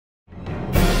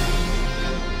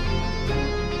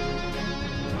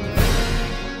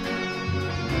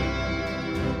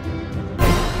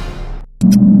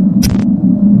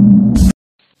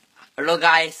Hello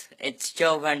guys, it's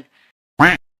Jovan.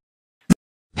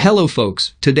 Hello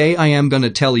folks, today I am gonna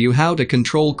tell you how to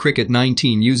control Cricket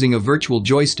 19 using a virtual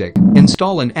joystick.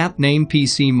 Install an app named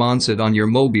PC moncet on your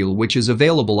mobile which is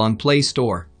available on Play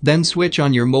Store. Then switch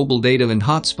on your mobile data and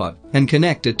hotspot and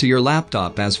connect it to your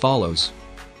laptop as follows.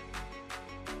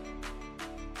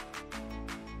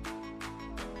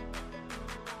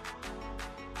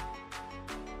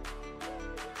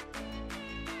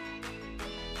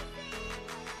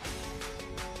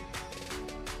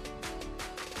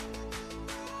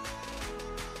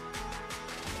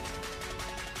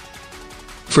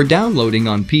 For downloading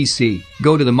on PC,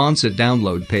 go to the moncet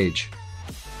download page.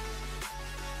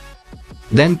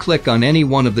 Then click on any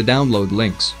one of the download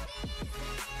links.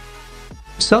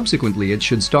 Subsequently, it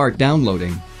should start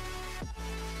downloading.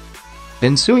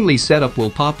 Ensuingly, setup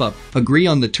will pop up. Agree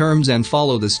on the terms and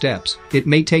follow the steps. It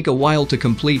may take a while to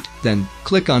complete, then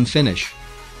click on Finish.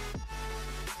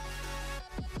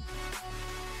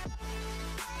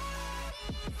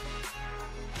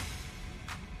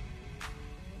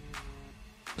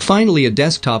 Finally, a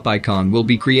desktop icon will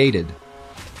be created.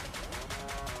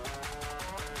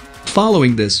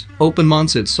 Following this, open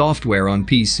moncet software on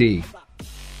PC.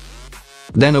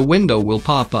 Then a window will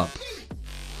pop up.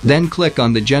 Then click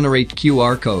on the Generate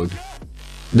QR code.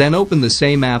 Then open the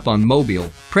same app on mobile,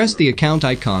 press the account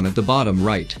icon at the bottom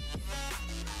right.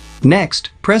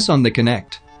 Next, press on the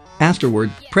Connect. Afterward,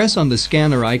 press on the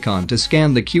scanner icon to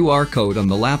scan the QR code on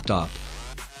the laptop.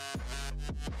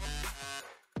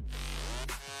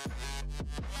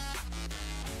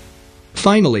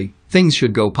 Finally, things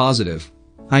should go positive.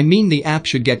 I mean the app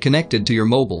should get connected to your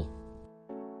mobile.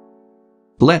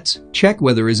 Let's check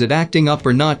whether is it acting up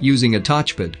or not using a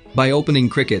touchpad by opening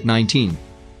Cricket 19.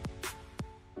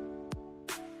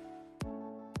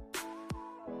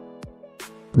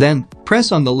 Then,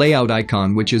 press on the layout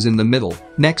icon which is in the middle.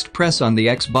 Next, press on the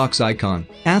Xbox icon.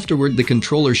 Afterward, the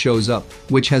controller shows up,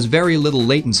 which has very little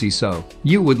latency, so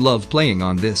you would love playing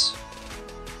on this.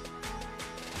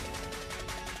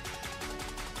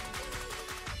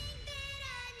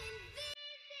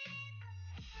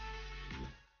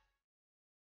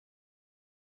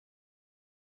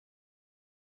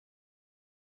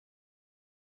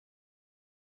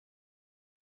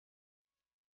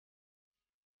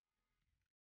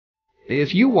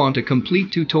 If you want a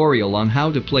complete tutorial on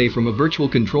how to play from a virtual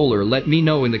controller, let me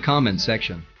know in the comment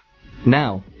section.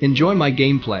 Now, enjoy my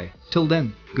gameplay. Till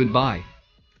then, goodbye.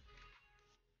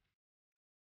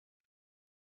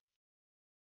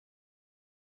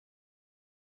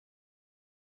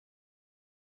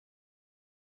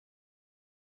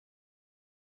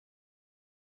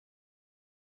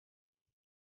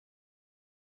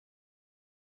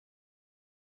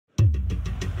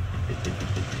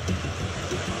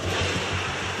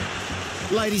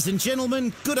 Ladies and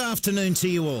gentlemen, good afternoon to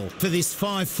you all for this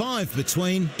 5-5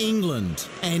 between England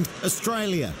and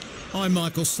Australia. I'm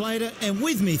Michael Slater, and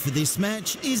with me for this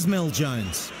match is Mel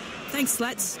Jones. Thanks,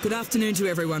 Slats. Good afternoon to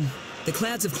everyone. The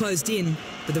clouds have closed in,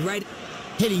 but the rate...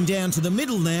 Heading down to the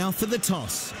middle now for the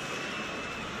toss.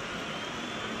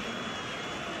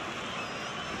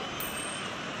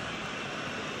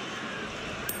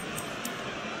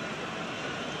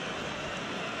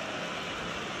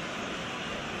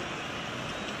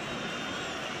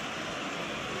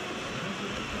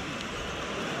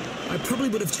 I probably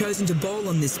would have chosen to bowl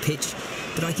on this pitch,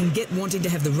 but I can get wanting to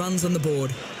have the runs on the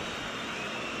board.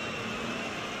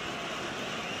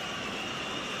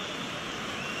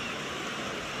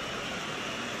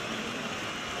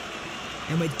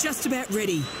 And we're just about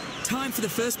ready. Time for the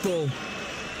first ball.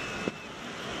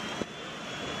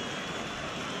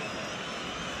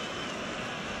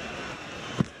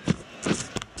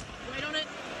 Wait on it.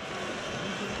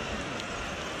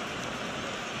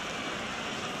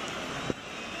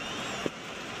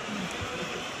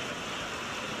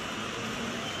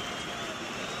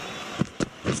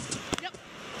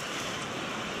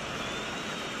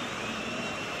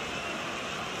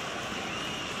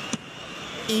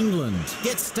 England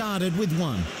get started with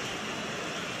one.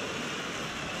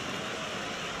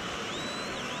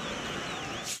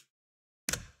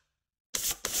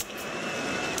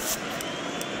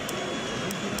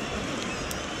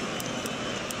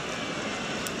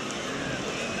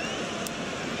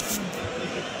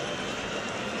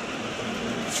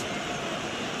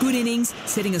 Good innings,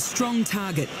 setting a strong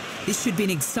target. This should be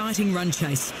an exciting run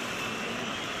chase.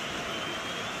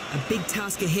 A big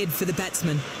task ahead for the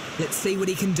batsman. Let's see what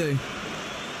he can do.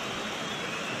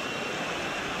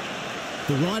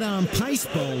 The right-arm pace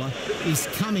bowler is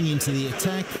coming into the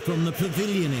attack from the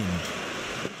pavilion end.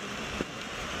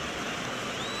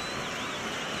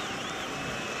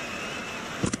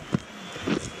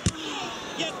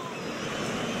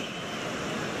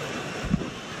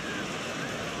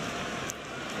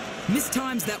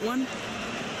 Mistimes that one.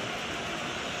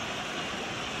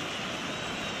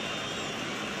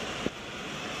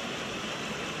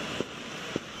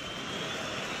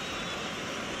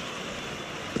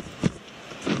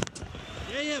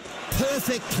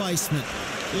 Perfect placement.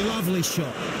 Lovely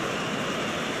shot.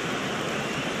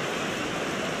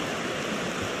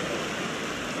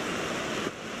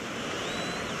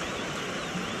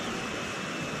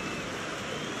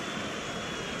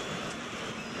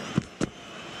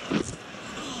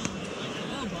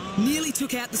 Nearly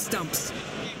took out the stumps.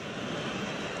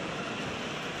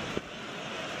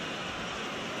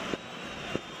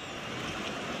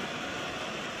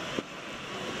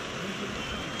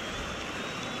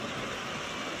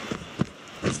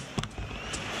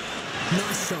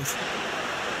 Nice shot.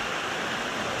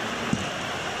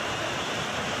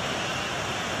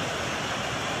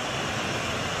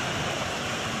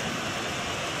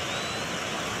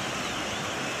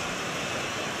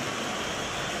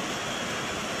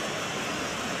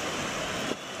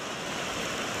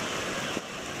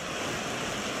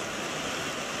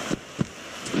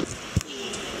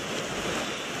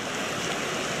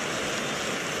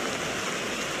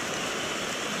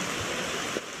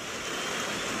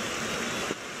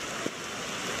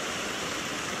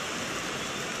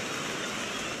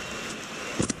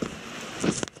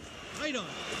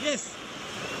 Yes.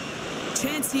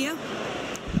 Chance here.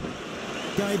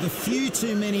 Gave a few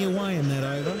too many away in that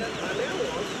over.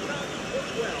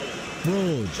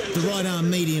 Broad, the right arm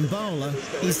medium bowler,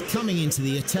 is coming into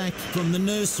the attack from the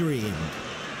nursery end.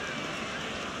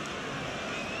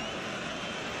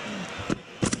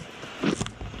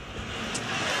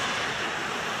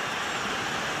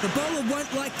 The bowler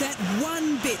won't like that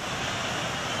one bit.